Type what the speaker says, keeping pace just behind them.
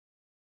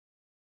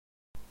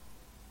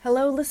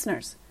Hello,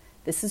 listeners.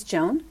 This is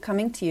Joan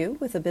coming to you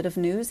with a bit of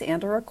news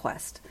and a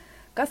request.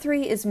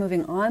 Guthrie is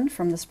moving on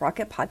from the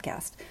Sprocket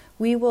podcast.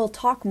 We will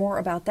talk more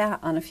about that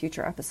on a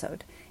future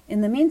episode.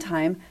 In the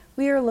meantime,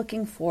 we are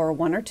looking for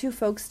one or two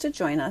folks to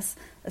join us,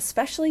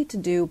 especially to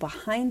do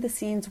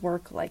behind-the-scenes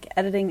work like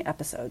editing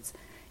episodes.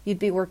 You'd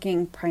be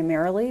working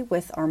primarily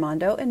with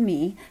Armando and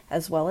me,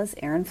 as well as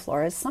Aaron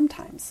Flores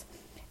sometimes.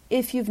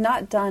 If you've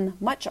not done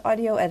much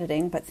audio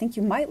editing but think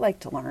you might like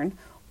to learn,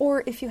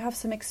 or if you have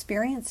some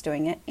experience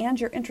doing it and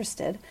you're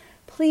interested,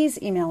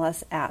 please email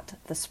us at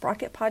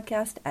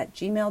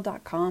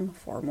thesprocketpodcast@gmail.com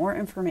for more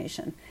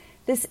information.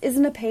 This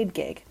isn't a paid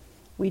gig.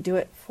 We do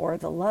it for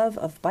the love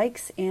of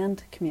bikes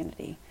and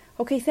community.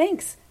 Okay,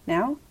 thanks.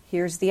 Now,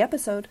 here's the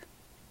episode.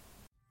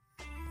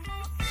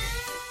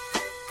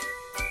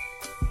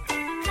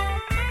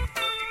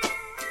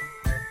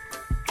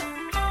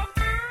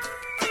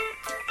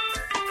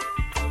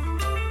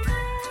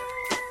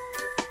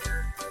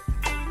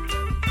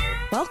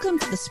 Welcome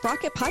to the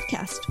Sprocket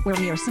Podcast, where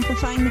we are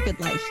simplifying the good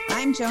life.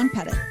 I'm Joan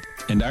Pettit.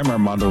 And I'm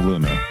Armando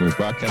Luna. We're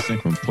broadcasting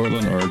from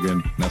Portland,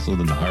 Oregon,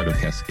 nestled in the heart of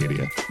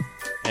Cascadia.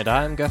 And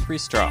I'm Guthrie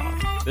Straw.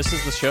 This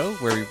is the show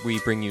where we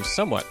bring you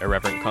somewhat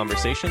irreverent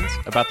conversations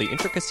about the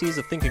intricacies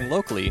of thinking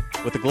locally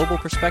with a global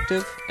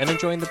perspective and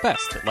enjoying the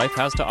best that life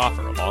has to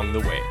offer along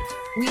the way.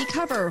 We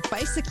cover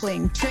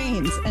bicycling,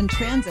 trains, and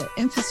transit,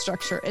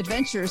 infrastructure,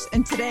 adventures,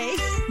 and today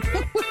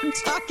we're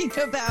talking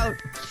about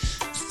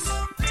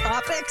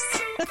topics.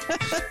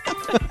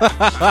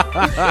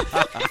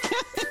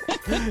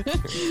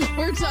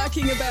 We're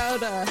talking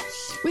about,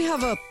 we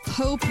have a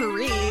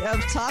potpourri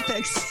of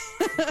topics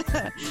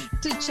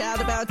to chat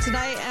about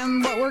tonight.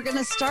 And what we're going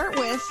to start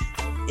with,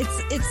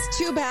 it's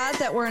too bad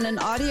that we're in an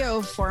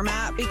audio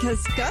format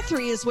because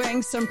Guthrie is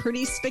wearing some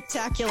pretty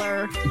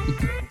spectacular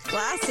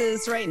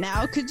glasses right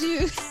now. Could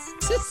you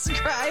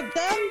describe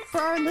them for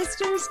our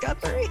listeners,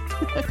 Guthrie?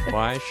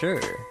 Why,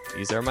 sure.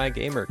 These are my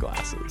gamer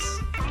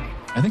glasses.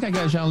 I think I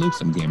got Jean-Luc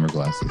some gamer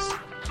glasses.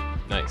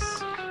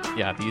 Nice.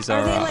 Yeah, these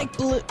are... Are they like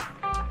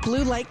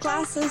blue light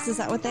glasses? Is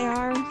that what they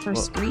are for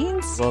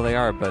screens? Well, they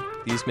are, but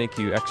these make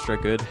you extra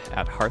good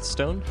at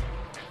Hearthstone,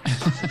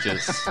 which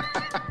is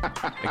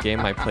a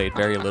game I played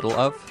very little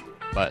of.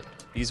 But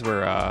these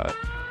were a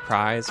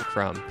prize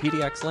from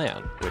PDX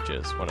Land, which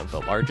is one of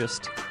the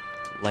largest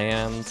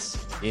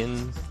lands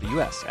in the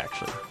U.S.,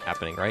 actually,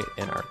 happening right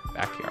in our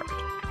backyard.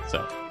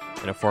 So,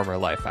 in a former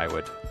life, I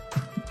would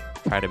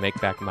try to make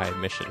back my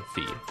admission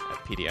fee at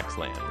PDX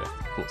Land with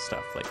cool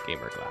stuff like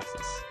gamer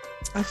glasses.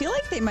 I feel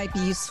like they might be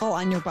useful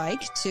on your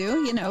bike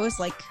too. You know, it's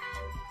like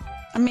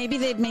maybe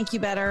they'd make you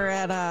better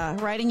at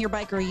riding your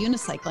bike or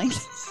unicycling.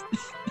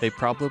 They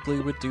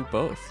probably would do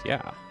both.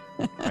 Yeah,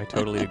 I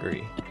totally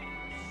agree.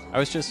 I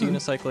was just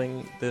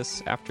unicycling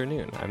this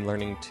afternoon. I'm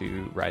learning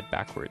to ride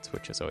backwards,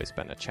 which has always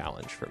been a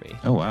challenge for me.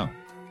 Oh, wow.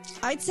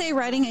 I'd say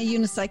riding a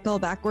unicycle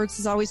backwards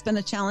has always been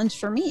a challenge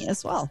for me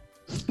as well.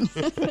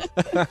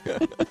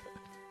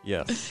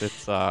 Yes,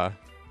 it's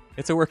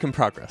a work in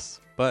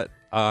progress, but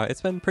it's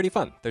been pretty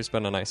fun. There's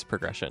been a nice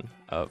progression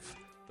of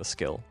the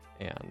skill,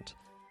 and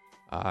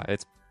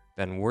it's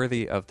been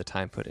worthy of the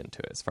time put into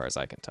it, as far as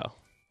I can tell.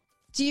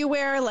 Do you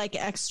wear like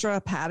extra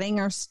padding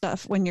or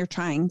stuff when you're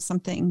trying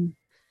something?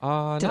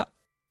 Not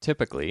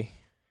typically.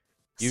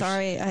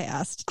 Sorry, I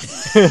asked.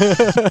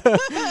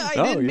 I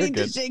didn't mean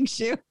to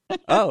jinx you.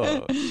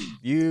 Oh,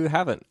 you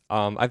haven't.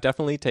 I've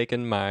definitely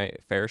taken my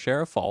fair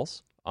share of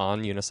falls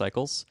on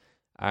unicycles.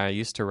 I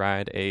used to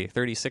ride a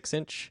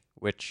 36-inch,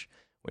 which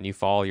when you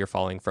fall, you're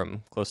falling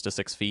from close to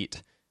 6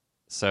 feet.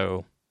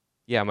 So,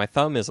 yeah, my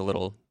thumb is a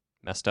little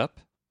messed up,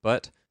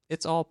 but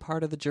it's all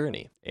part of the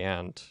journey.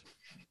 And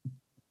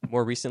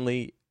more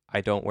recently,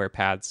 I don't wear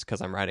pads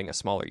because I'm riding a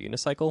smaller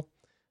unicycle.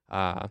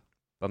 But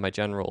my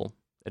general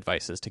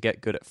advice is to get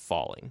good at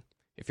falling.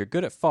 If you're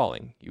good at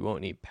falling, you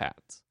won't need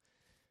pads.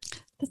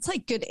 That's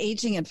like good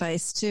aging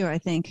advice, too, I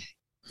think.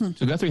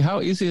 So, Guthrie,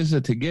 how easy is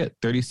it to get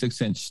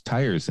 36-inch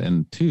tires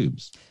and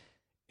tubes?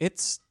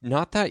 It's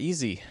not that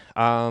easy.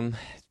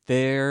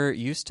 There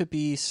used to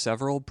be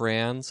several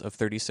brands of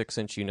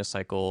 36-inch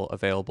unicycle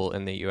available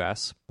in the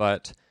U.S.,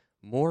 but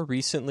more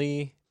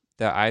recently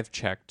that I've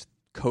checked,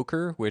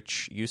 Coker,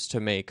 which used to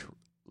make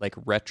like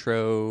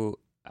retro,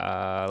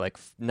 like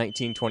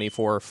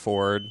 1924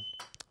 Ford,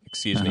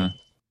 excuse me.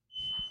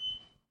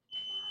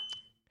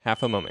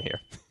 Half a moment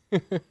here.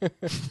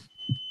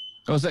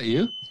 Oh, is that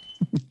you?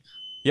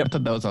 Yep. I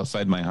thought that was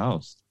outside my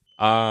house.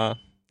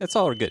 It's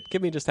all good.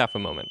 Give me just half a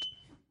moment.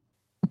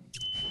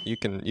 You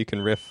can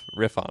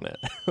riff on it.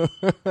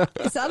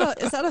 Is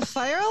that a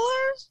fire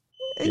alarm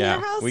in your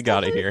house? Yeah, we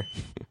got it here.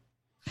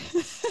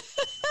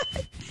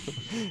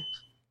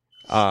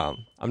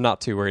 I'm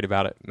not too worried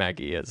about it.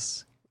 Maggie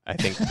is, I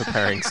think,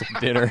 preparing some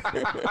dinner.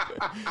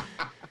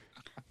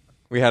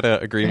 We had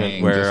an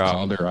agreement where just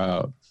called her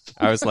out.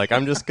 I was like,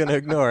 I'm just going to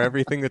ignore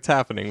everything that's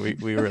happening.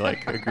 We were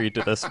like agreed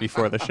to this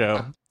before the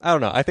show. I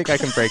don't know. I think I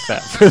can break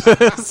that for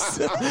this.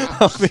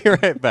 I'll be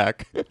right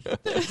back.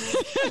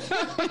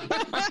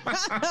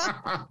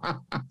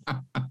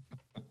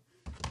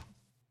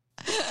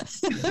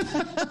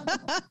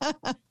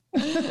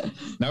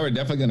 Now we're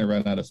definitely going to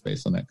run out of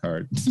space on that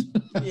card.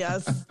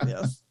 Yes.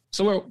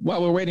 So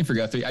while we're waiting for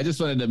Guthrie, I just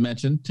wanted to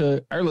mention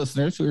to our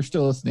listeners who are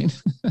still listening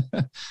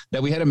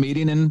that we had a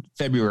meeting in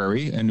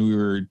February and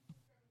we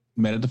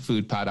met at the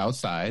food pot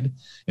outside,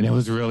 and it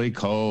was really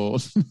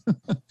cold.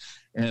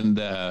 And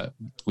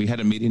we had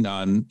a meeting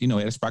on, we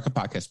had a Sprocket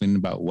podcast meeting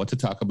about what to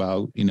talk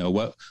about,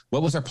 what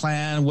was our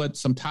plan, what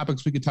some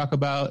topics we could talk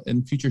about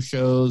in future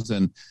shows,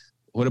 and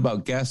what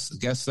about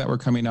guests that were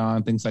coming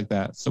on, things like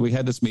that. So we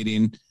had this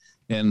meeting,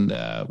 and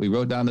we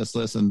wrote down this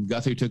list, and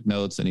Guthrie took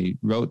notes, and he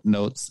wrote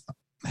notes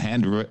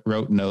on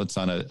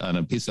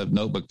a piece of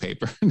notebook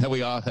paper that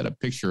we all had a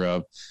picture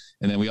of,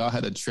 and then we all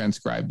had to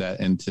transcribe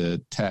that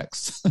into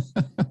text.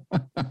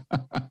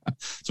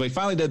 So we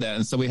finally did that,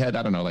 and so we had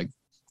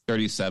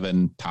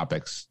 37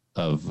 topics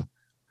of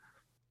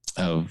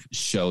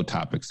show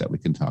topics that we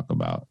can talk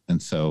about.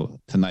 And so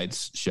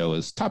tonight's show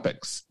is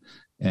topics,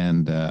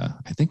 and I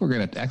think we're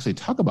going to actually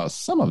talk about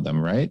some of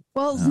them, right?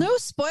 Well, no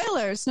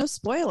spoilers.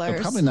 But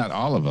probably not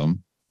all of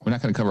them. We're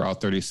not going to cover all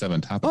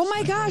 37 topics. Oh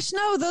my gosh,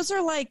 no, that's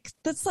like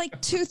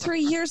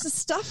 2-3 years of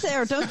stuff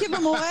there. Don't give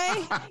them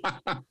away.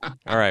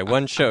 All right,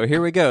 one show. Here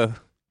we go.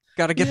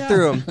 Got to get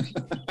through them.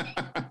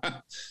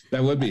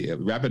 That would be a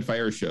rapid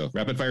fire show.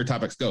 Rapid fire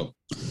topics, go.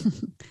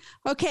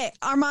 Okay,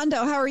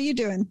 Armando, how are you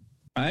doing?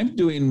 I'm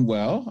doing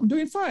well. I'm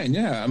doing fine.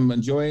 Yeah, I'm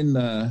enjoying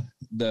the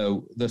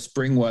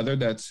spring weather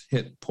that's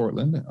hit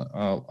Portland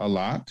a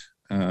lot.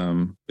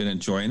 Been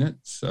enjoying it.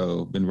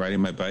 So been riding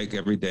my bike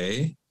every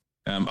day.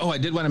 I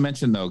did want to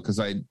mention, though, because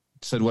I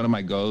said one of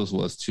my goals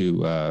was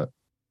to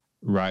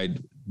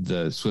ride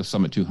the Swift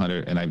Summit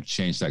 200, and I've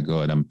changed that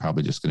goal, and I'm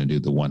probably just going to do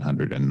the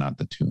 100 and not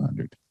the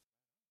 200.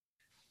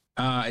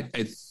 I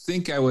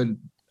think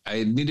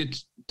I needed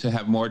to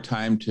have more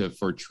time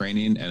for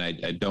training, and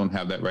I don't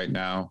have that right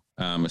now,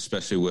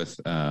 especially with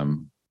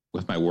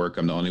my work.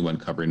 I'm the only one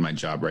covering my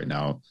job right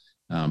now,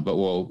 but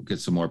we'll get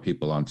some more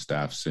people on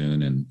staff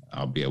soon, and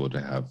I'll be able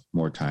to have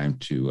more time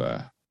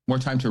to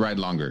ride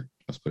longer.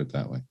 Let's put it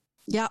that way.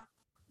 Yeah,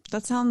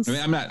 that sounds. I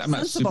mean, I'm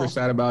not super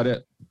sad about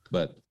it,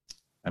 but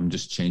I'm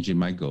just changing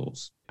my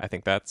goals. I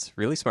think that's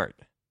really smart.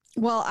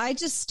 Well, I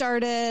just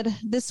started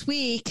this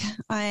week.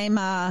 I'm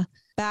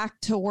back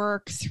to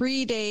work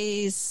 3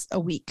 days a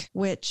week,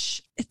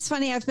 which it's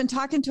funny. I've been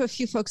talking to a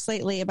few folks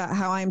lately about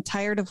how I'm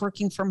tired of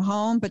working from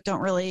home, but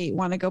don't really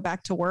want to go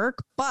back to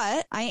work.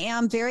 But I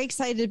am very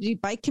excited to be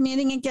bike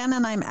commuting again.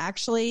 And I'm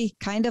actually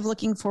kind of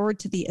looking forward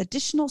to the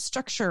additional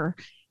structure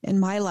in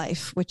my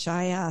life, which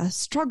I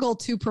struggle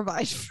to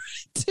provide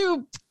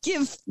to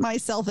give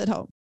myself at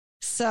home.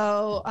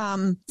 So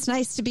it's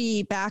nice to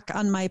be back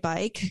on my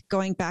bike,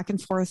 going back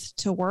and forth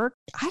to work.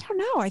 I don't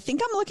know. I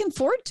think I'm looking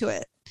forward to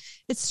it.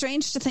 It's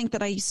strange to think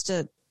that I used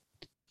to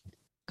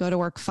go to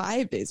work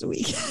 5 days a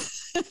week.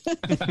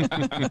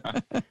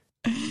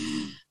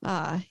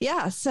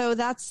 So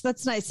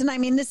that's nice. And I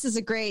mean, this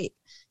is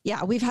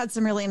we've had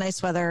some really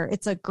nice weather.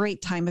 It's a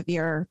great time of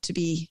year to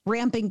be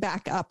ramping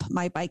back up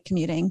my bike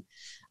commuting.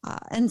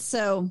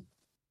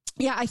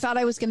 I thought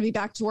I was going to be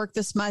back to work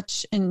this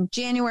much in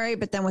January,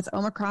 but then with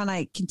Omicron,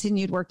 I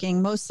continued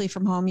working mostly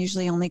from home,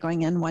 usually only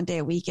going in 1 day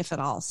a week, if at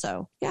all.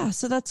 So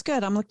that's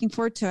good. I'm looking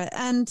forward to it.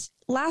 And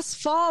last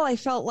fall, I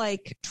felt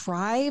like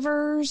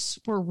drivers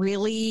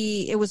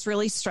it was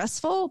really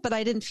stressful, but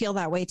I didn't feel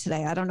that way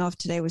today. I don't know if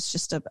today was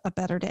just a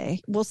better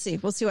day. We'll see.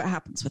 We'll see what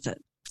happens with it.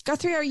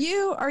 Guthrie, are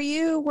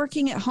you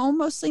working at home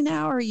mostly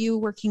now, or are you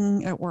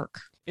working at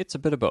work? It's a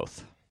bit of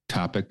both.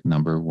 Topic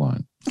number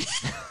 1.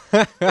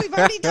 We've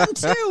already done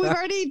 2. We've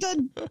already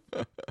done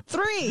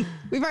 3.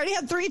 We've already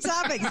had 3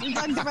 topics we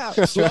talked about.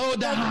 Slow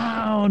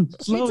down.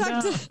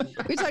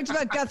 We talked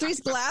about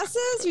Guthrie's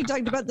glasses. We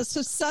talked about the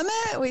Swift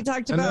Summit. We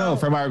talked about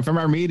from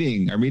our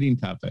meeting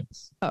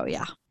topics. Oh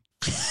yeah.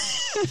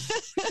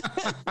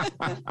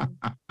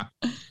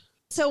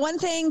 So one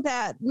thing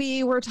that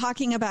we were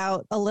talking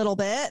about a little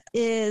bit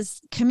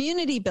is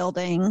community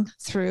building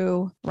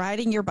through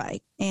riding your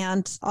bike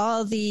and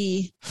all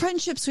the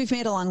friendships we've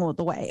made along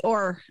the way.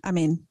 Or, I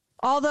mean,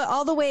 all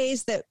the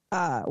ways that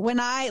when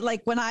I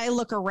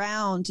look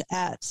around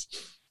at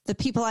the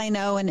people I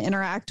know and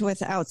interact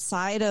with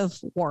outside of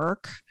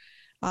work,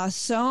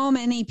 so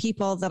many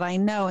people that I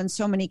know and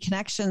so many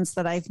connections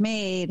that I've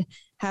made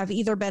have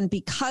either been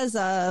because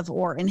of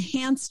or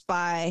enhanced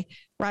by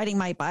riding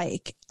my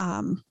bike.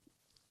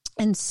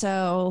 And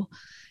so,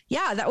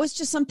 that was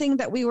just something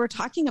that we were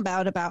talking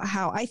about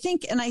how I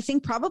think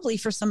probably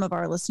for some of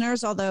our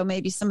listeners, although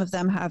maybe some of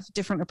them have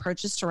different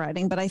approaches to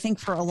riding, but I think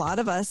for a lot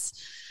of us,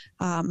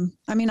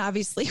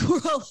 obviously we're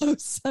all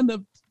hosts on a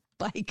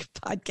bike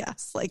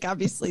podcast. Like,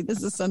 obviously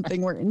this is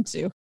something we're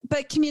into,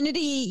 but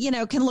community,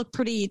 can look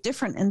pretty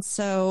different. And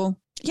so,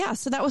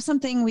 so that was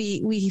something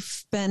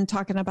we've been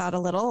talking about a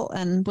little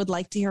and would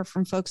like to hear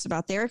from folks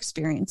about their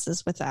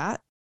experiences with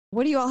that.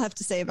 What do you all have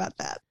to say about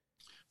that?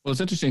 Well,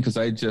 it's interesting because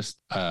I just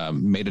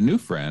made a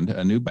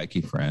new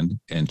bikey friend,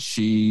 and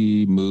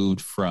she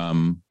moved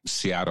from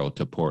Seattle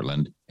to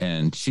Portland.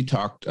 And she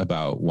talked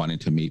about wanting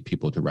to meet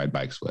people to ride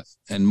bikes with,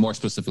 and more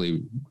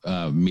specifically,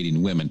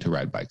 meeting women to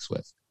ride bikes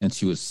with. And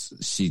she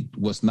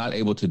was not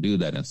able to do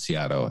that in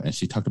Seattle. And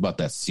she talked about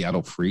that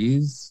Seattle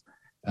freeze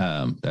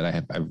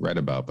that I've read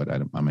about, but I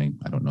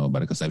don't know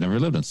about it because I've never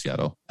lived in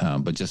Seattle.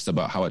 But just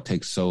about how it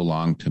takes so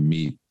long to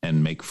meet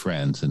and make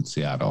friends in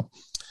Seattle.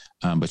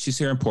 But she's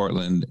here in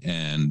Portland,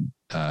 and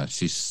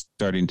she's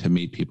starting to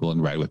meet people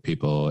and ride with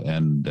people,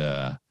 and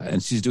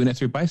she's doing it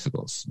through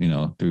bicycles,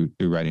 through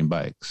riding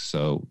bikes.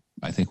 So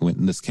I think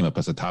when this came up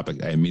as a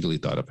topic, I immediately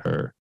thought of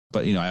her.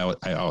 But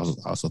I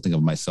also think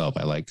of myself.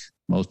 I like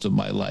most of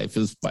my life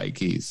is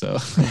bikey, so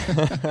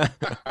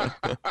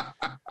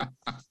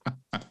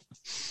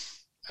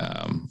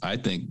I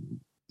think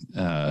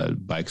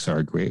bikes are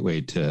a great way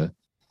to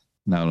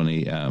not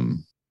only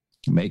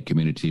make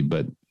community,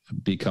 but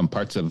become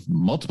parts of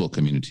multiple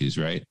communities,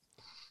 right?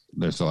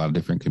 There's a lot of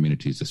different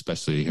communities,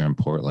 especially here in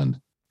Portland,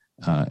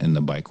 in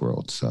the bike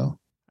world. So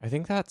I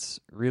think that's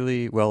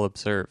really well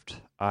observed.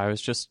 I was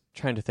just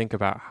trying to think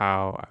about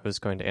how I was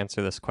going to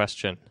answer this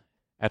question.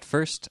 At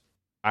first,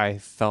 I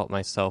felt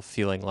myself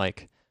feeling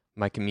like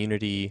my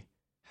community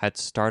had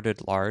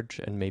started large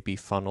and maybe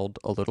funneled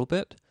a little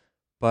bit,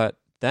 but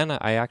then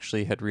I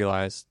actually had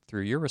realized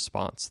through your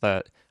response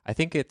that I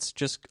think it's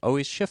just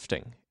always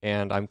shifting,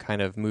 and I'm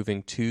kind of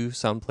moving to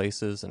some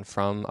places and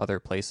from other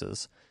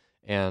places.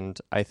 And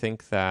I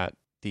think that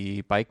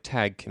the bike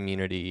tag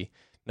community,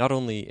 not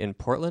only in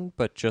Portland,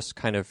 but just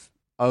kind of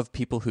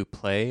people who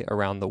play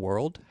around the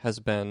world, has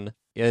been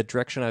a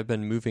direction I've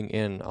been moving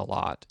in a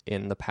lot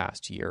in the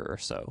past year or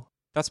so.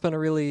 That's been a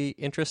really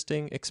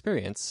interesting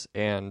experience,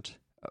 and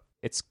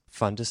it's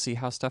fun to see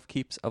how stuff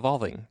keeps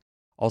evolving.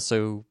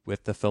 Also,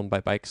 with the Film by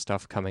Bike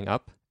stuff coming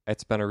up,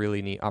 it's been a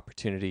really neat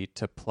opportunity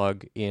to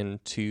plug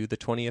into the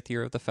 20th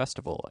year of the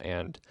festival,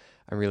 and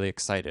I'm really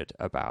excited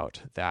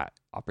about that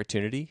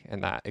opportunity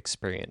and that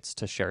experience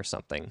to share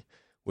something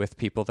with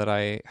people that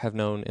I have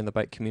known in the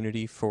bike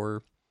community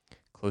for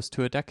close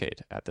to a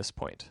decade at this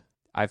point.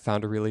 I've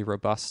found a really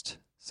robust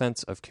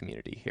sense of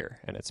community here,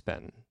 and it's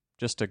been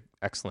just an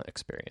excellent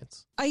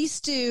experience. I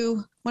used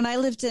to, when I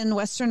lived in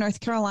Western North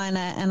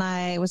Carolina and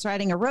I was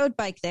riding a road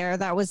bike there,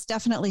 that was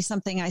definitely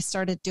something I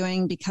started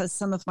doing because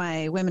some of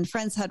my women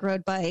friends had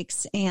road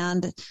bikes,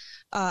 and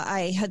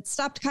I had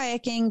stopped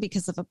kayaking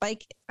because of a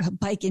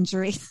bike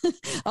injury,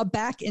 a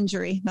back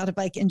injury, not a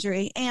bike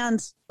injury.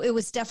 And it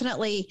was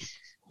definitely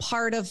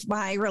part of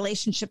my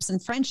relationships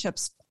and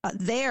friendships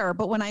there.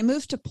 But when I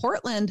moved to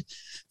Portland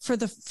for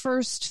the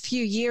first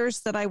few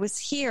years that I was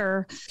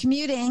here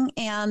commuting,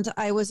 and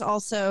I was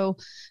also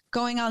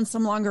going on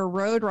some longer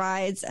road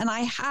rides, and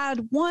I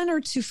had one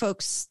or two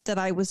folks that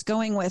I was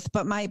going with,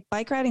 but my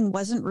bike riding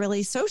wasn't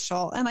really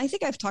social. And I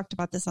think I've talked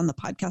about this on the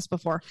podcast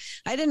before.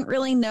 I didn't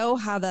really know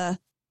how to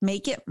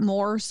make it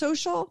more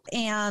social.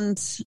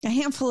 And a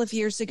handful of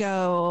years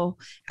ago,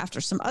 after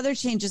some other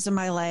changes in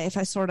my life,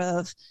 I sort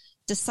of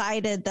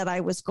decided that I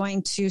was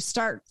going to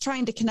start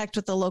trying to connect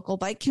with the local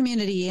bike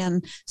community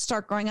and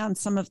start going on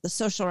some of the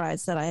social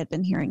rides that I had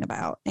been hearing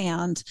about.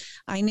 And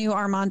I knew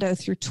Armando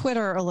through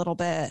Twitter a little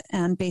bit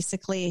and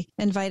basically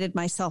invited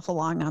myself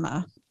along on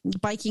a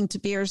biking to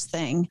beers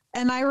thing.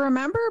 And I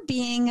remember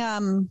being,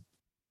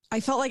 I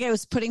felt like I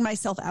was putting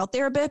myself out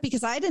there a bit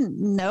because I didn't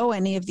know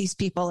any of these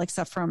people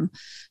except from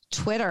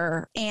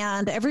Twitter,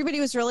 and everybody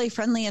was really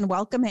friendly and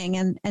welcoming.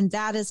 And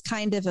that has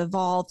kind of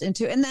evolved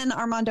into, and then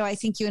Armando, I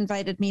think you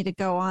invited me to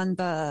go on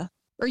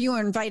you were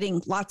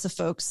inviting lots of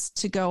folks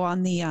to go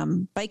on the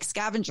bike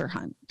scavenger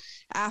hunt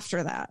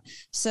after that.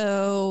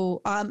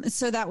 So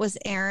that was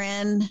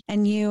Aaron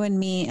and you and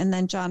me, and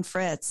then John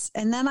Fritz.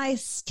 And then I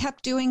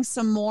kept doing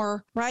some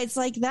more rides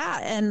like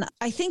that. And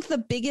I think the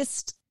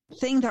biggest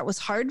thing that was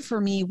hard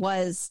for me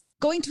was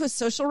going to a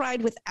social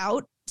ride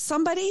without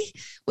somebody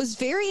was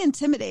very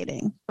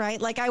intimidating, right?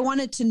 Like I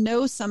wanted to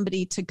know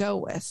somebody to go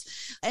with.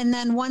 And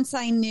then once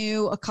I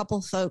knew a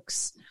couple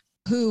folks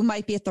who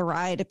might be at the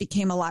ride, it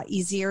became a lot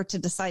easier to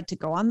decide to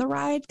go on the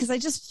ride because I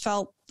just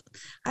felt,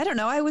 I don't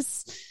know, I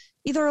was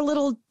either a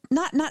little,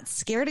 not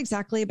scared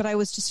exactly, but I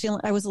was just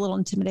feeling, I was a little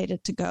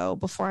intimidated to go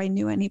before I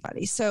knew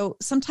anybody. So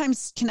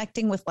sometimes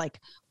connecting with like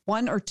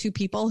one or two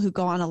people who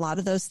go on a lot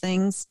of those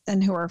things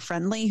and who are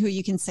friendly, who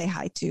you can say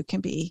hi to,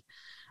 can be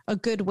a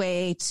good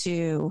way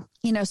to,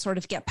 sort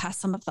of get past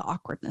some of the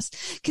awkwardness.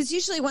 Because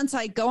usually once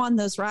I go on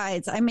those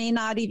rides, I may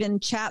not even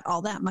chat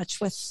all that much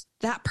with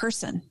that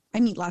person. I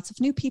meet lots of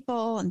new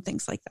people and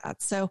things like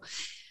that. So,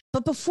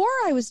 but before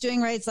I was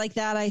doing rides like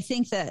that, I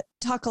think that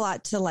talk a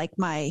lot to like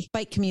my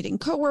bike commuting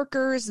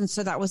coworkers. And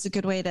so that was a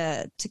good way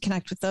to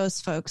connect with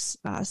those folks.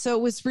 So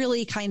it was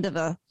really kind of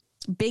a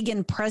big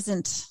and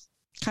present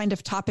kind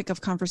of topic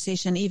of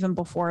conversation, even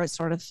before it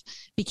sort of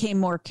became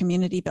more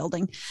community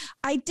building.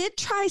 I did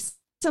try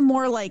some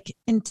more like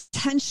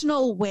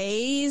intentional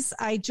ways.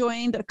 I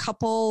joined a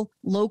couple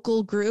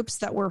local groups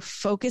that were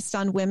focused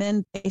on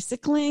women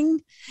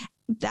bicycling.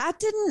 That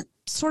didn't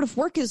sort of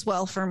work as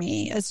well for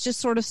me as just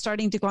sort of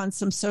starting to go on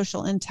some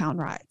social in-town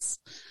rides.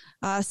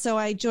 So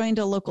I joined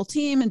a local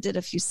team and did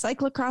a few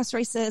cyclocross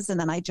races. And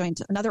then I joined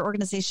another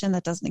organization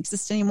that doesn't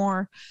exist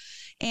anymore.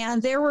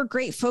 And there were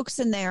great folks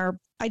in there.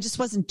 I just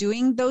wasn't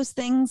doing those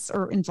things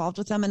or involved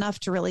with them enough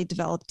to really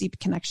develop deep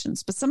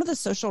connections. But some of the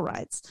social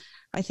rides,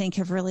 I think,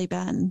 have really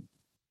been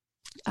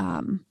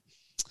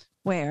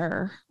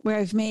where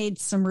I've made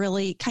some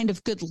really kind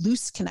of good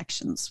loose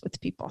connections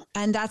with people.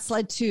 And that's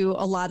led to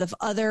a lot of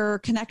other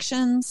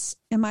connections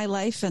in my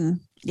life. And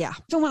yeah,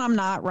 even when I'm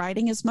not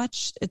riding as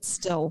much, it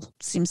still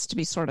seems to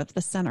be sort of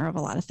the center of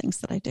a lot of things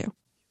that I do.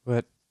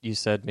 What you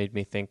said made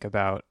me think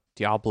about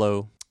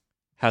Diablo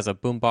has a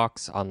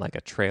boombox on like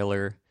a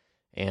trailer,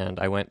 and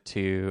I went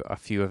to a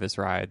few of his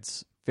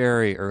rides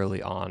very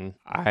early on.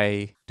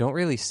 I don't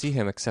really see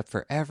him except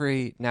for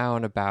every now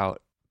and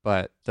about,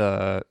 but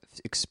the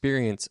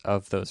experience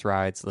of those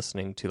rides,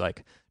 listening to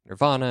like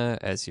Nirvana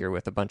as you're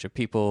with a bunch of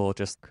people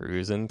just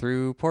cruising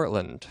through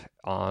Portland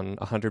on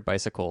 100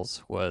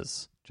 bicycles,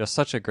 was just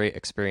such a great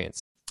experience.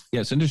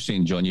 Yeah, it's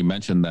interesting, Joan. You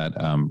mentioned that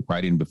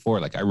riding before.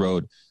 Like I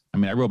rode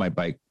my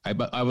bike.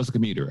 I was a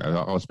commuter. I've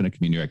always been a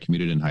commuter. I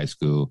commuted in high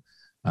school.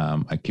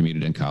 I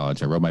commuted in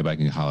college. I rode my bike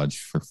in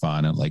college for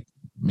fun and like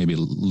maybe a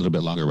little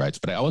bit longer rides,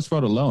 but I always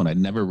rode alone. I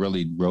never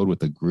really rode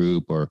with a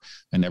group, or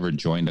I never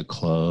joined a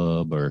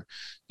club or,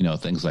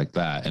 things like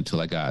that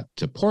until I got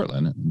to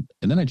Portland.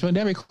 And then I joined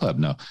every club.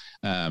 No.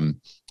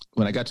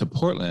 When I got to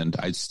Portland,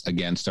 I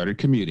again started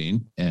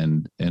commuting,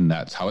 and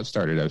that's how it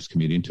started. I was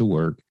commuting to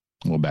work.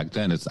 Well, back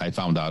then I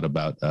found out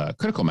about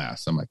critical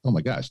mass. I'm like, oh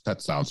my gosh,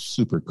 that sounds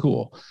super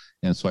cool.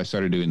 And so I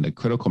started doing the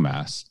critical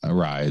mass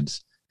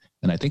rides.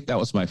 And I think that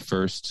was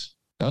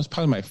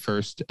probably my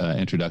first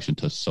introduction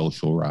to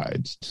social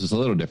rides. This is a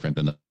little different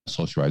than the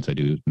social rides I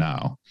do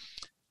now.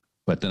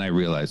 But then I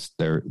realized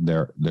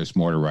there's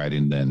more to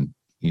riding than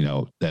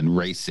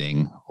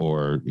racing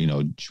or,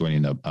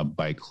 joining a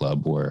bike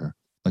club, or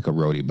like a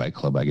roadie bike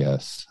club, I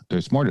guess.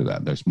 There's more to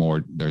that.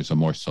 There's a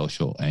more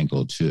social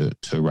angle to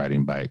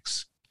riding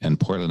bikes. And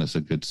Portland is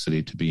a good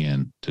city to be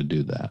in to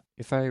do that.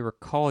 If I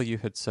recall, you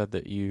had said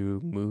that you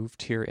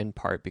moved here in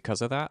part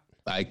because of that.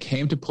 I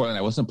came to Portland.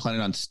 I wasn't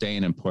planning on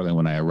staying in Portland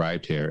when I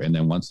arrived here. And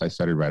then once I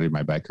started riding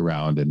my bike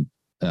around and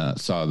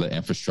saw the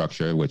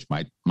infrastructure, which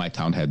my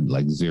town had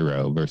like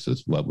zero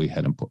versus what we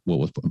had what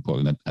was in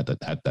Portland at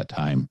that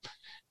time.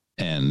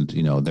 And,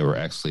 there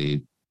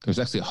was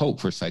actually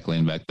hope for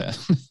cycling back then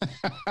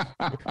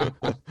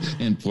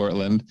in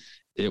Portland.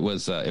 It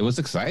was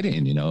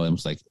exciting, it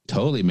was like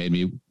totally made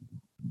me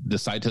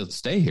decide to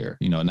stay here,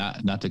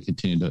 not to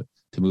continue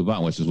to move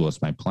on, which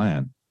was my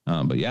plan.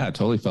 But yeah, I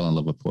totally fell in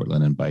love with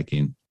Portland and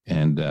biking.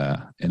 And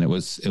it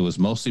was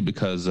mostly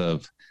because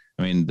of,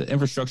 the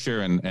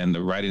infrastructure and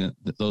the riding,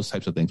 those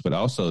types of things, but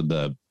also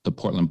the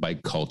Portland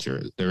bike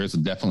culture. There is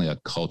definitely a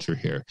culture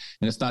here.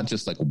 And it's not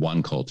just like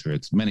one culture,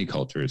 it's many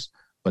cultures,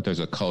 but there's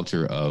a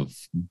culture of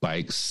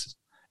bikes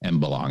and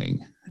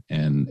belonging.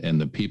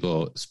 And the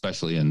people,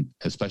 especially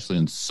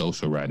in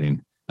social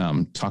riding,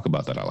 talk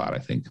about that a lot. I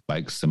think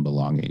bikes and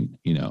belonging,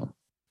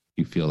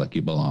 you feel like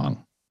you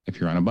belong if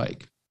you're on a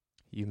bike.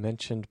 You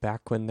mentioned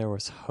back when there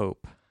was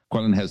hope.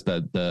 Portland has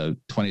the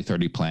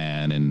 2030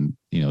 plan, and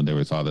there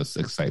was all this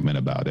excitement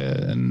about it,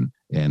 and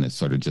it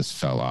sort of just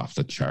fell off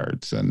the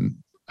charts. And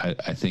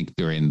I think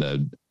during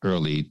the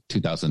early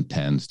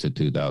 2010s to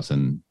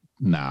 2000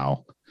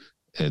 now,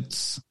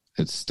 it's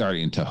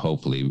starting to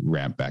hopefully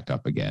ramp back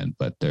up again.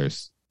 But there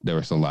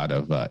was a lot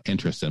of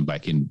interest in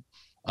biking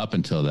up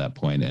until that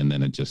point, and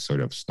then it just sort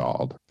of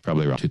stalled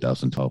probably around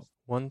 2012.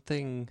 One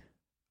thing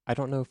I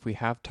don't know if we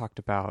have talked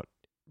about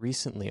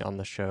recently on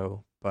the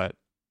show, but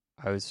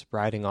I was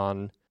riding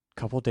on a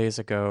couple days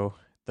ago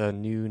the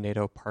new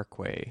Nadeau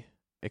Parkway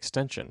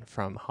extension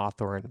from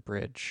Hawthorne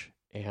Bridge,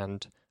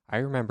 and I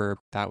remember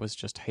that was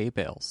just hay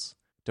bales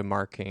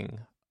demarking,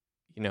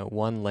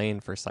 one lane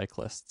for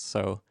cyclists.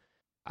 So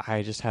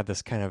I just had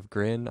this kind of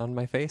grin on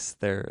my face.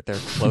 They're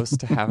close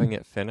to having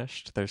it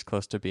finished. There's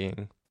close to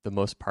being, the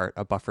most part,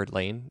 a buffered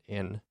lane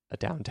in a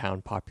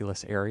downtown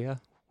populous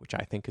area, which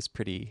I think is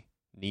pretty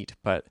neat,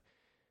 but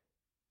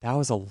that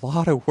was a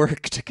lot of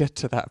work to get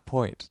to that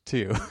point,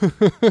 too.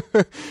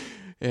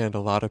 And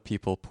a lot of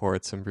people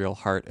poured some real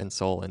heart and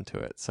soul into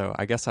it. So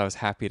I guess I was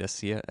happy to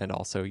see it. And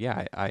also,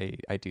 yeah,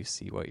 I do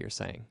see what you're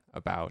saying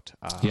about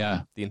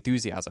the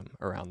enthusiasm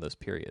around those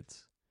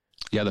periods.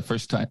 Yeah,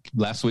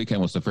 last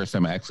weekend was the first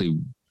time I actually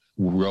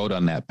rode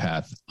on that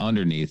path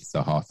underneath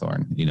the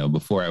Hawthorne.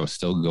 Before I was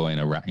still going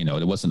around,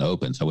 it wasn't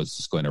open. So I was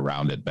just going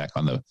around it back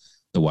on the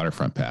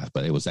waterfront path.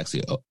 But it was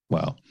actually,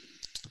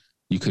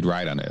 you could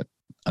ride on it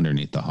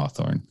underneath the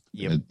Hawthorne.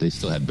 Yep. They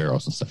still had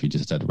barrels and stuff. You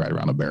just had to ride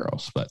around the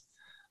barrels. But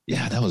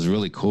yeah, that was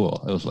really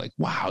cool. It was like,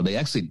 wow, they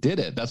actually did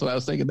it. That's what I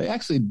was thinking. They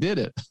actually did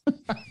it.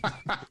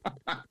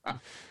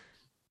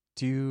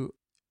 Do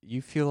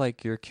you feel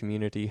like your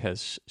community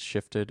has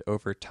shifted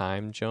over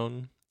time,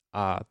 Joan?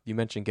 You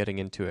mentioned getting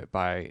into it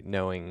by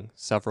knowing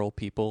several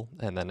people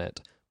and then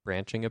it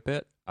branching a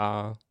bit.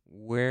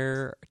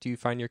 where do you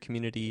find your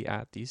community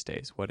at these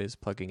days? What is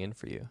plugging in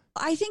for you?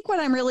 I think what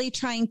I'm really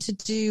trying to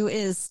do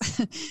is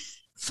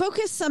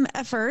focus some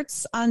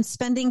efforts on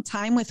spending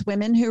time with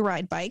women who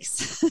ride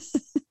bikes.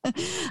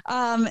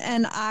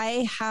 And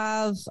I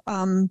have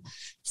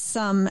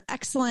some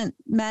excellent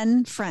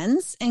men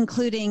friends,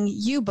 including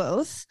you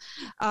both.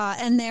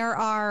 And there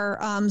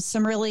are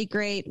some really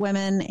great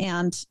women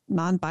and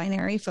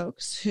non-binary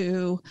folks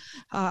who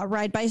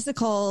ride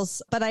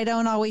bicycles, but I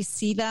don't always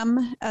see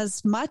them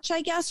as much,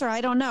 I guess, or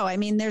I don't know. I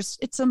mean,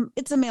 it's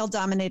a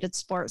male-dominated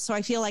sport, so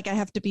I feel like I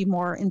have to be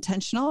more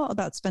intentional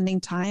about spending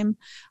time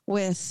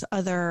with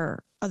other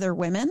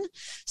women.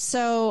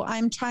 So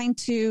I'm trying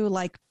to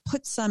like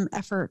put some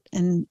effort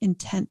and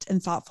intent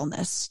and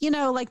thoughtfulness.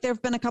 Like there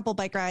have been a couple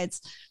bike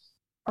rides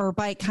or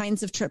bike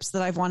kinds of trips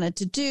that I've wanted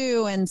to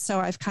do. And so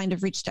I've kind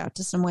of reached out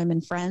to some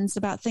women friends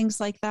about things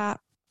like that.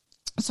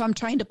 So I'm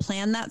trying to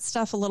plan that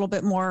stuff a little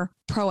bit more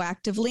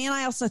proactively. And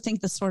I also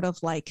think the sort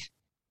of like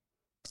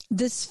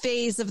this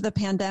phase of the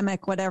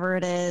pandemic, whatever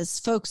it is,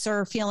 folks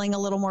are feeling a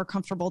little more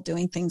comfortable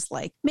doing things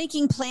like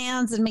making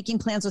plans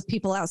with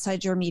people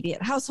outside your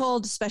immediate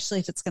household, especially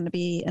if it's going to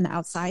be an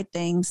outside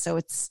thing. So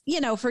it's,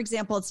 for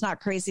example, it's not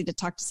crazy to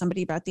talk to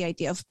somebody about the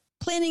idea of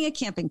planning a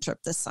camping trip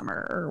this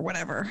summer or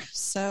whatever.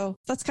 So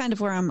that's kind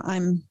of where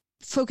I'm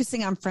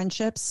focusing on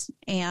friendships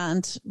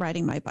and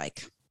riding my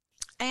bike.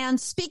 And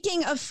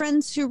speaking of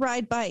friends who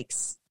ride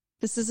bikes,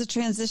 this is a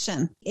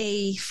transition.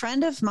 A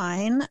friend of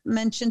mine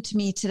mentioned to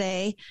me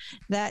today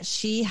that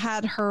she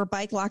had her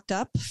bike locked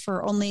up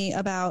for only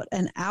about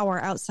an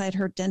hour outside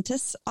her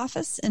dentist's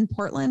office in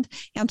Portland,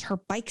 and her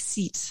bike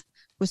seat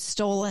was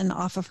stolen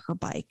off of her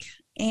bike.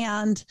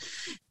 And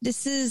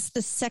this is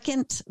the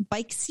second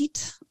bike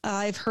seat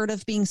I've heard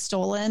of being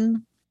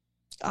stolen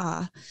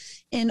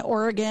in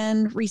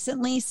Oregon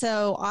recently.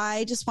 So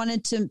I just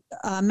wanted to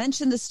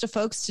mention this to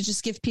folks to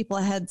just give people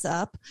a heads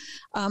up.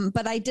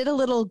 But I did a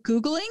little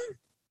Googling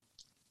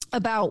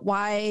about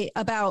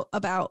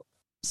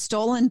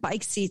stolen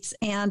bike seats.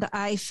 And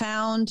I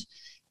found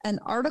an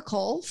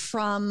article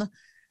from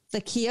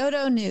the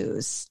Kyoto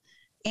News.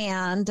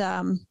 And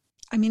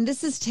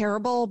this is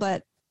terrible,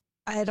 but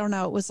I don't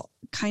know. It was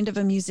kind of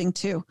amusing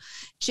too.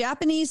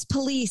 Japanese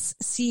police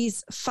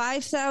seize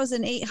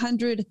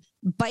 5,800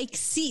 bike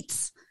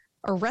seats,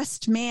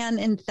 arrest man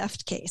in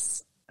theft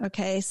case.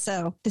 Okay,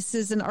 so this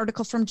is an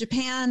article from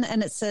Japan,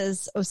 and it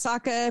says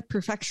Osaka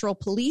Prefectural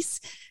Police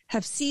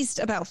have seized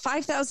about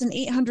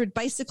 5,800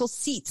 bicycle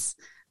seats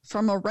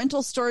from a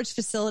rental storage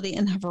facility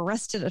and have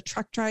arrested a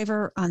truck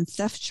driver on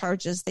theft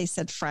charges, they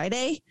said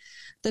Friday.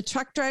 The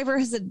truck driver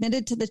has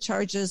admitted to the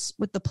charges,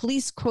 with the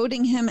police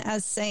quoting him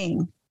as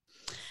saying,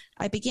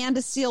 "I began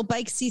to steal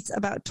bike seats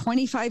about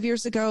 25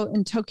 years ago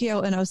in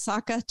Tokyo and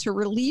Osaka to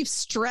relieve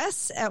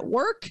stress at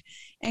work,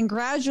 and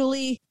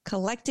gradually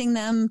collecting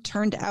them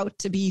turned out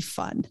to be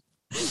fun."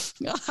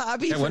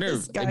 Hobby I for wonder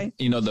this guy.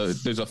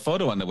 there's a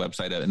photo on the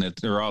website, and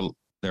they're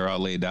all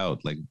laid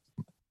out like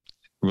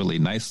really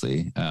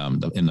nicely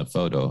in the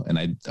photo,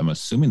 and I'm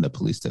assuming the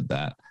police did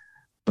that.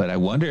 But I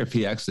wonder if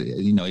he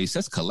actually, he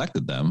says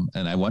collected them,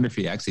 and I wonder if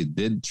he actually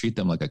did treat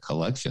them like a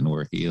collection,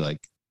 where he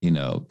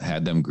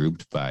had them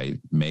grouped by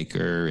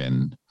maker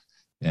and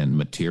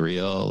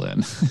material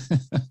and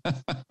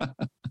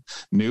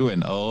new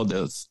and old.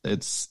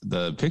 It's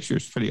the picture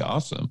is pretty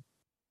awesome.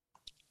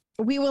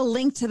 We will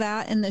link to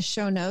that in the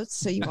show notes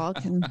so you all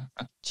can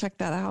check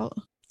that out.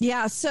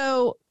 Yeah.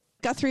 So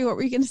Guthrie, what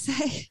were you going to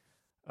say?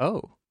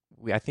 Oh,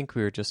 I think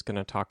we were just going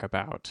to talk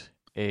about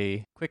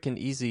a quick and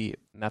easy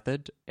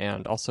method,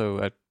 and also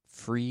a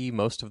free,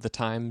 most of the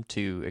time,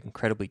 to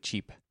incredibly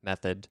cheap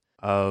method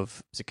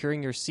of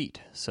securing your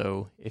seat.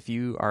 So if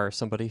you are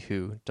somebody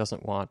who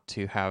doesn't want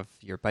to have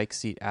your bike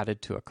seat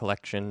added to a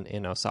collection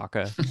in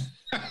Osaka,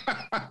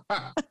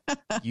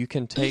 you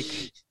can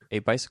take a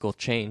bicycle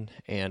chain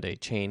and a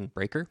chain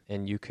breaker,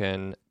 and you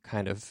can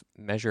kind of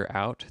measure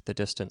out the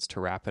distance to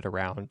wrap it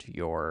around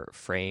your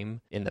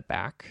frame in the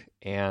back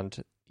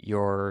and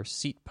your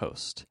seat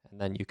post. And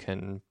then you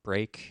can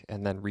break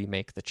and then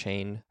remake the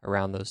chain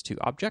around those two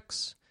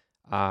objects,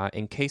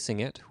 encasing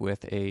it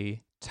with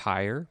a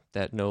tire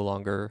that no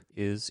longer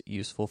is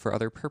useful for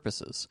other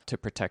purposes to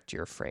protect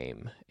your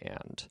frame.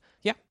 And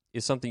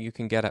is something you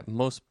can get at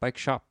most bike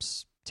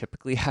shops,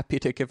 typically happy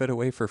to give it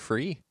away for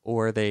free,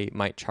 or they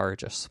might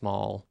charge a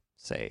small,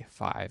 say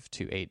 $5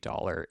 to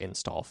 $8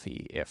 install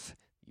fee if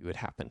you would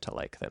happen to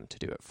like them to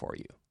do it for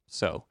you.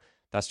 So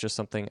that's just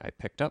something I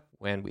picked up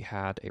when we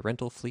had a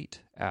rental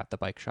fleet at the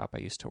bike shop I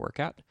used to work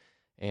at,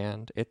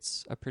 and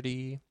it's a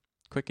pretty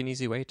quick and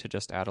easy way to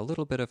just add a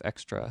little bit of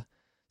extra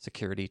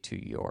security to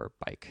your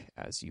bike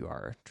as you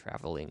are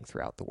traveling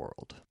throughout the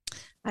world.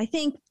 I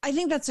think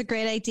that's a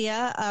great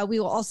idea. We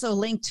will also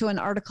link to an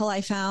article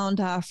I found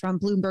from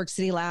Bloomberg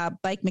City Lab.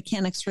 Bike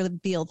mechanics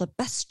reveal the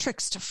best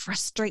tricks to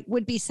frustrate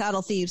would-be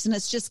saddle thieves. And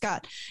it's just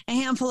got a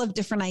handful of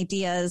different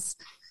ideas.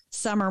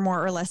 Some are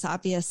more or less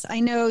obvious.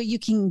 I know you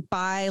can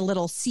buy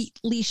little seat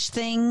leash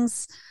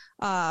things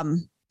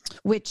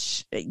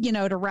which,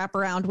 to wrap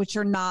around, which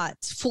are not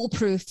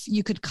foolproof.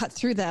 You could cut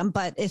through them.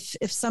 But if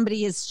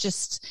somebody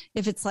is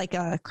if it's like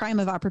a crime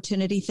of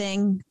opportunity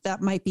thing,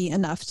 that might be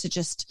enough to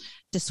just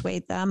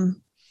dissuade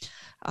them.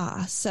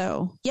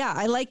 So yeah,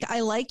 I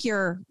like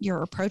your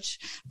approach,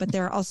 but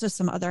there are also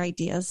some other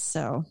ideas.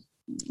 So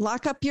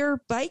lock up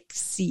your bike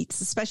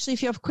seats, especially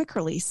if you have quick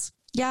release.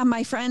 Yeah,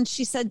 my friend,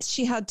 she said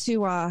she had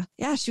to,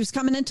 she was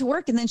coming into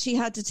work and then she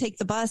had to take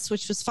the bus,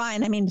 which was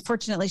fine. I mean,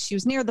 fortunately, she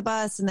was near the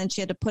bus and then she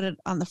had to put it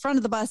on the front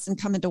of the bus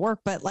and come into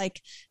work. But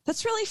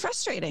that's really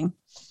frustrating.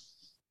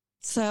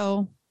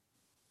 So,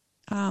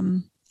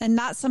 and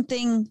not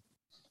something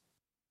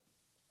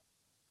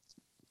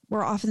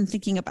we're often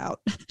thinking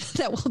about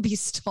that will be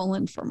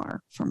stolen from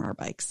our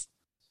bikes.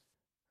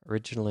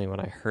 Originally,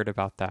 when I heard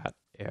about that,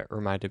 it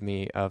reminded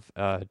me of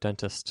a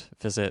dentist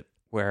visit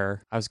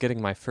where I was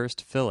getting my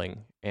first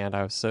filling, and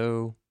I was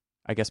so,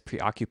 I guess,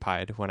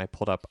 preoccupied when I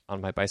pulled up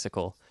on my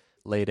bicycle,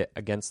 laid it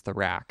against the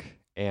rack,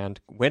 and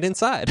went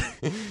inside.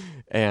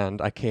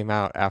 And I came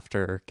out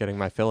after getting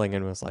my filling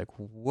and was like,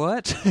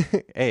 what?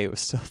 A, it was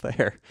still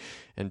there.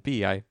 And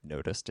B, I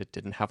noticed it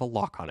didn't have a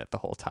lock on it the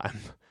whole time.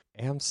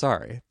 I'm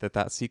sorry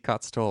that seat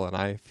got stolen.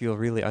 I feel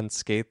really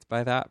unscathed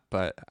by that,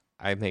 but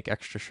I make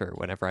extra sure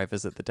whenever I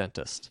visit the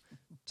dentist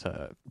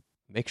to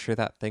make sure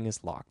that thing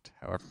is locked,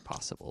 however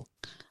possible.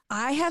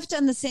 I have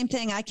done the same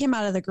thing. I came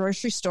out of the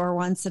grocery store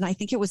once, and I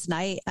think it was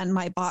night, and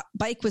my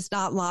bike was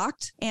not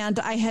locked, and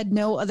I had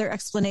no other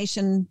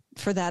explanation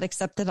for that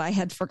except that I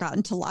had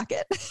forgotten to lock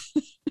it.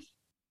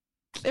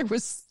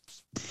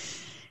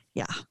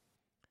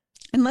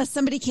 Unless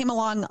somebody came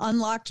along,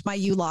 unlocked my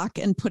U-lock,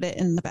 and put it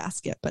in the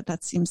basket, but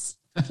that seems,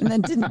 and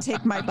then didn't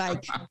take my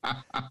bike.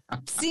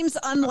 Seems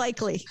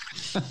unlikely.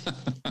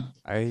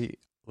 I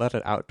led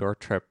an outdoor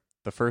trip.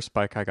 The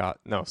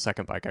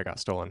second bike I got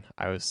stolen.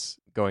 I was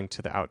going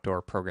to the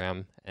outdoor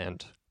program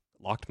and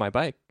locked my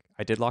bike.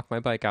 I did lock my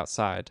bike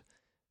outside,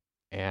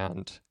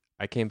 and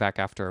I came back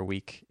after a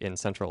week in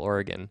Central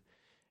Oregon,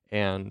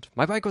 and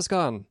my bike was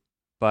gone,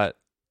 but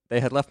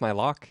they had left my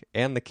lock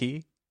and the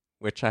key,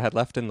 which I had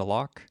left in the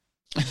lock.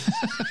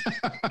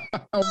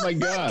 Oh my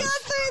God.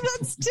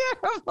 That's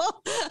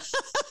terrible.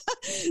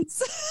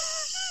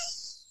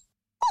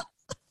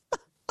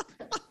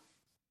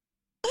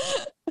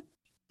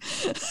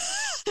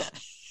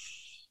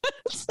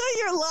 So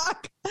your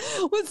lock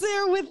was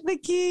there with the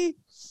key.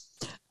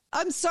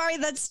 I'm sorry,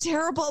 that's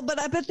terrible, but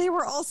I bet they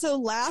were also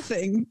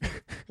laughing.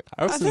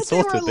 I was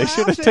insulted. They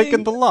should have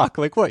taken the lock.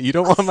 Like, what? You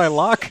don't want my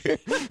lock? Do you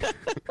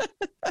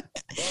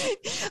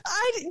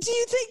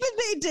think that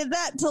they did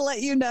that to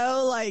let you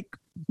know, like,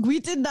 we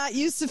did not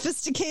use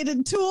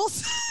sophisticated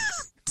tools?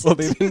 Well,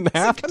 they didn't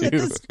have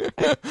to.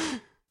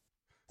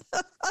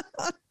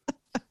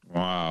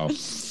 Wow.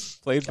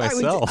 Played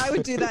myself. I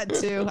would do that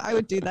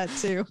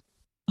too.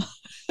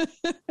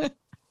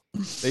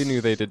 They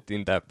knew they didn't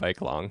need that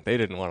bike long. They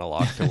didn't want a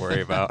lock to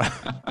worry about.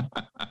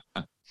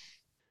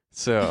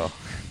 So,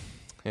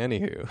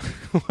 anywho,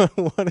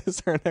 what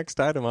is our next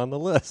item on the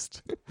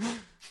list?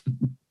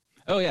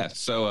 Oh, yeah.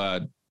 So,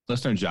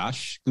 listener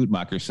Josh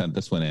Gutmacher sent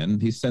this one in.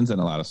 He sends in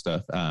a lot of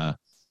stuff.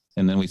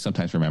 And then we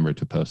sometimes remember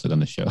to post it on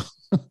the show.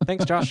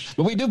 Thanks, Josh.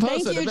 But we do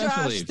post it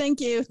eventually. Josh.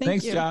 Thank you.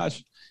 Thanks,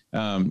 Josh.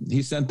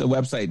 He sent the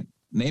website,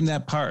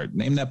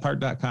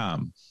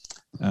 namethatpart.com.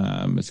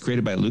 It's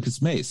created by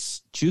Lucas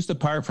Mace. Choose the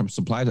part from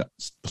supplied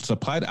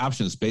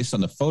options based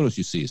on the photos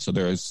you see. So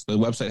the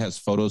website has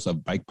photos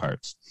of bike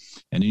parts,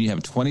 and then you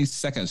have 20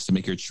 seconds to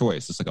make your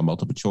choice. It's like a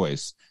multiple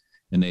choice,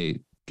 and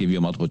they give you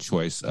a multiple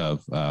choice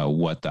of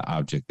what the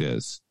object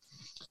is.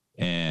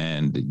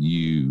 And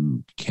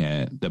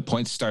the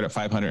points start at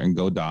 500 and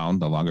go down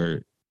the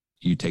longer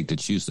you take to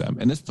choose them.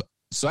 And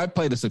so I've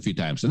played this a few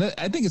times, and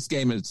I think this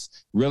game is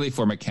really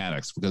for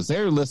mechanics, because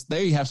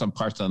they have some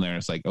parts on there. And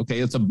it's like, okay,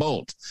 it's a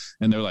bolt,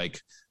 and they're like,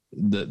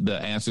 the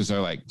answers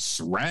are like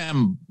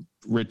SRAM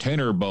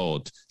retainer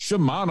bolt,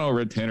 Shimano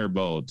retainer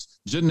bolt,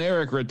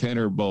 generic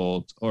retainer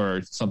bolt,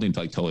 or something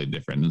like totally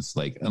different. It's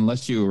like,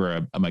 unless you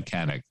were a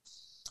mechanic,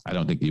 I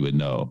don't think you would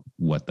know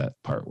what that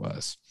part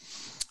was.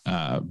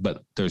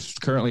 But there's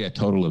currently a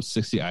total of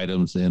 60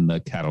 items in the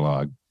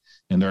catalog,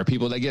 and there are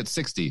people that get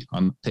 60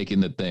 on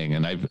taking the thing.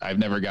 And I've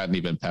never gotten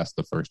even past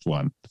the first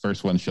one. The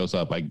first one shows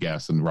up, I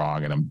guess, and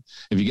wrong. And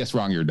if you guess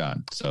wrong, you're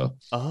done. So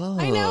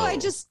I know, I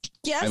just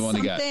guessed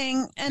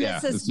something, and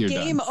it says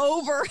game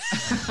over.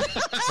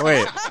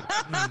 Wait,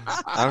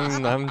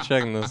 I'm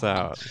checking this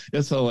out.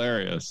 It's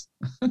hilarious.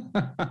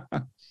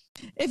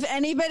 If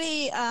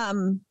anybody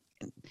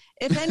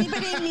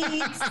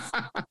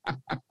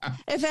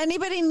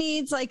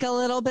needs like a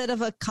little bit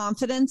of a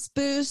confidence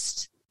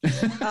boost,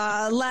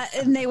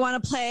 and they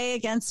want to play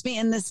against me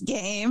in this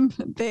game,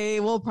 they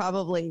will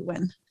probably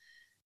win.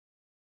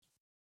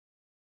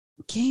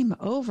 Game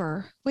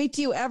over. Wait,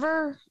 do you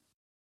ever?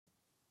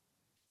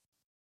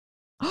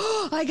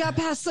 Oh, I got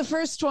past the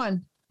first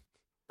one.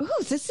 Ooh,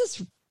 this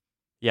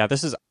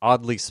is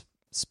oddly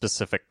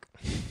specific.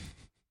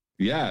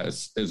 Yeah,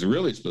 it's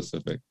really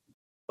specific.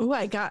 Oh,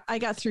 I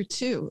got through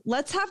 2.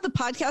 Let's have the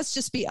podcast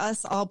just be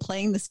us all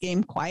playing this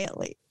game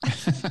quietly.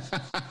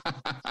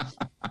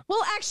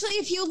 Well, actually,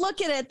 if you look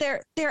at it,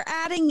 they're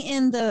adding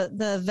in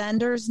the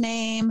vendor's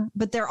name,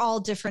 but they're all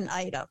different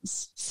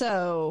items.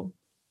 So,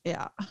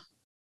 yeah.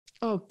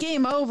 Oh,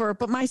 game over.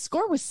 But my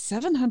score was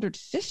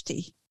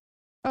 750.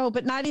 Oh,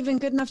 but not even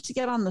good enough to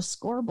get on the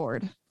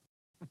scoreboard.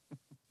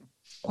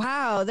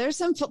 Wow, there's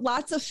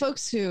lots of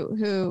folks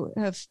who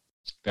have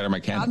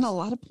gotten a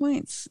lot of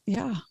points.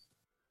 Yeah.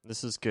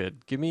 This is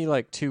good. Give me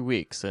like 2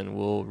 weeks and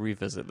we'll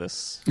revisit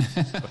this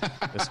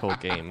whole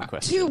game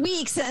question. 2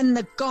 weeks and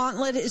the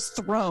gauntlet is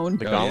thrown.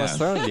 The gauntlet's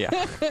thrown?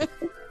 Yeah.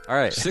 All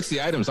right. 60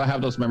 items. I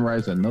have those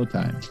memorized in no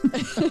time.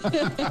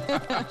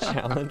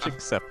 Challenge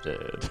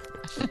accepted.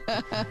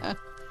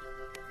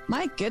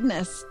 My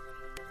goodness.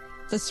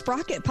 The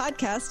Sprocket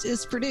Podcast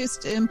is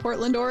produced in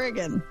Portland,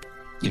 Oregon.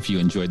 If you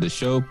enjoyed the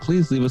show,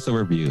 please leave us a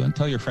review and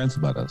tell your friends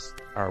about us.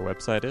 Our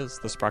website is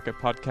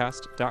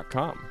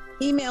thesprocketpodcast.com.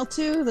 Email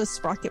to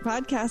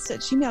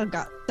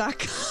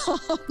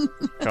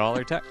thesprocketpodcast@gmail.com. Call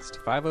or text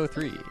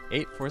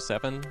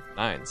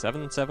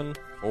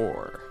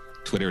 503-847-9774.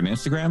 Twitter and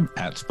Instagram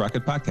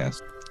 @Sprocket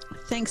Podcast.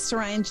 Thanks to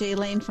Ryan J.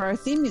 Lane for our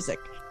theme music.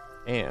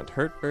 And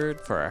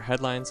Hurtbird for our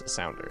headlines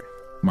sounder.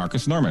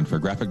 Marcus Norman for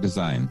graphic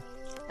design.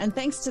 And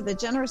thanks to the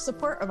generous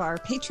support of our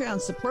Patreon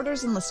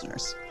supporters and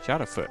listeners.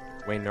 Shadowfoot,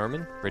 Wayne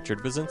Norman, Richard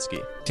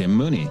Wazinski, Tim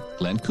Mooney,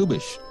 Glenn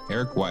Kubish,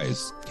 Eric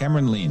Wise,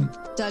 Cameron Lean,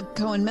 Doug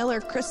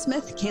Cohen-Miller, Chris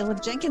Smith,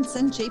 Caleb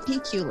Jenkinson,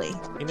 JP Cooley,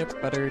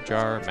 Peanut Butter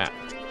Jar Matt,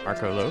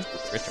 Marco Lowe,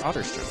 Rich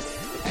Otterstrom,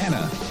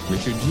 Anna,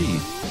 Richard G,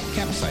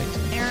 Campsite,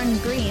 Aaron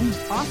Green,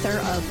 author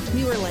of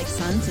We Were Like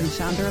Sons and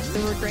founder of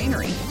Thurwood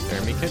Granary,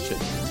 Jeremy Kitchen,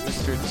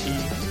 Mr. T,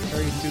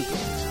 Harry Dougal,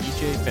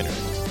 EJ Finner,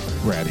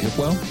 Brad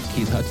Hipwell,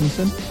 Keith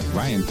Hutchinson,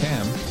 Ryan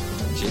Tam,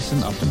 Jason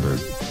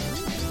Optenberg,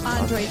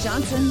 Andre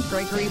Johnson,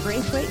 Gregory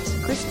Braithwaite,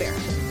 Chris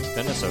Barron,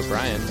 Dennis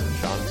O'Brien,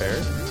 Sean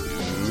Baird,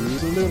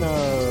 Luna,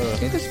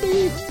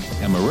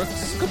 Emma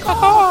Rooks,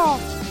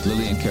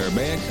 Lillian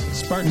Karabayak,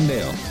 Spartan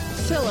Dale,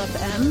 Philip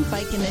M.,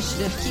 Bike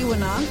Initiative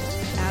Keweenaw,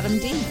 Adam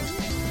D.,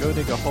 Go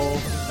Dig a Hole,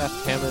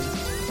 Beth Hammond,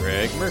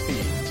 Greg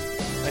Murphy,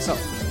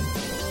 myself,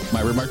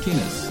 Myra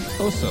Martinez,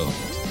 Oso,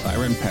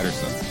 Byron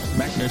Patterson,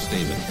 Mac Nurse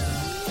David,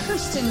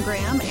 Kirsten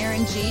Graham,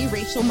 Aaron G.,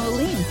 Rachel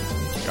Moline,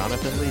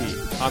 Jonathan Lee,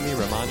 Tommy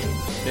Romani,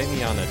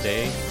 Damiana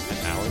Day, and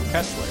Alan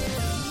Kessler.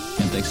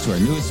 And thanks to our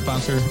newest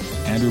sponsor,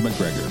 Andrew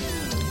McGregor.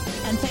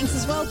 And thanks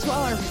as well to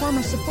all our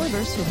former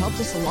supporters who helped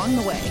us along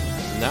the way.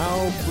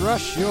 Now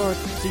brush your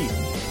teeth.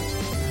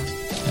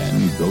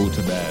 And go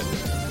to bed.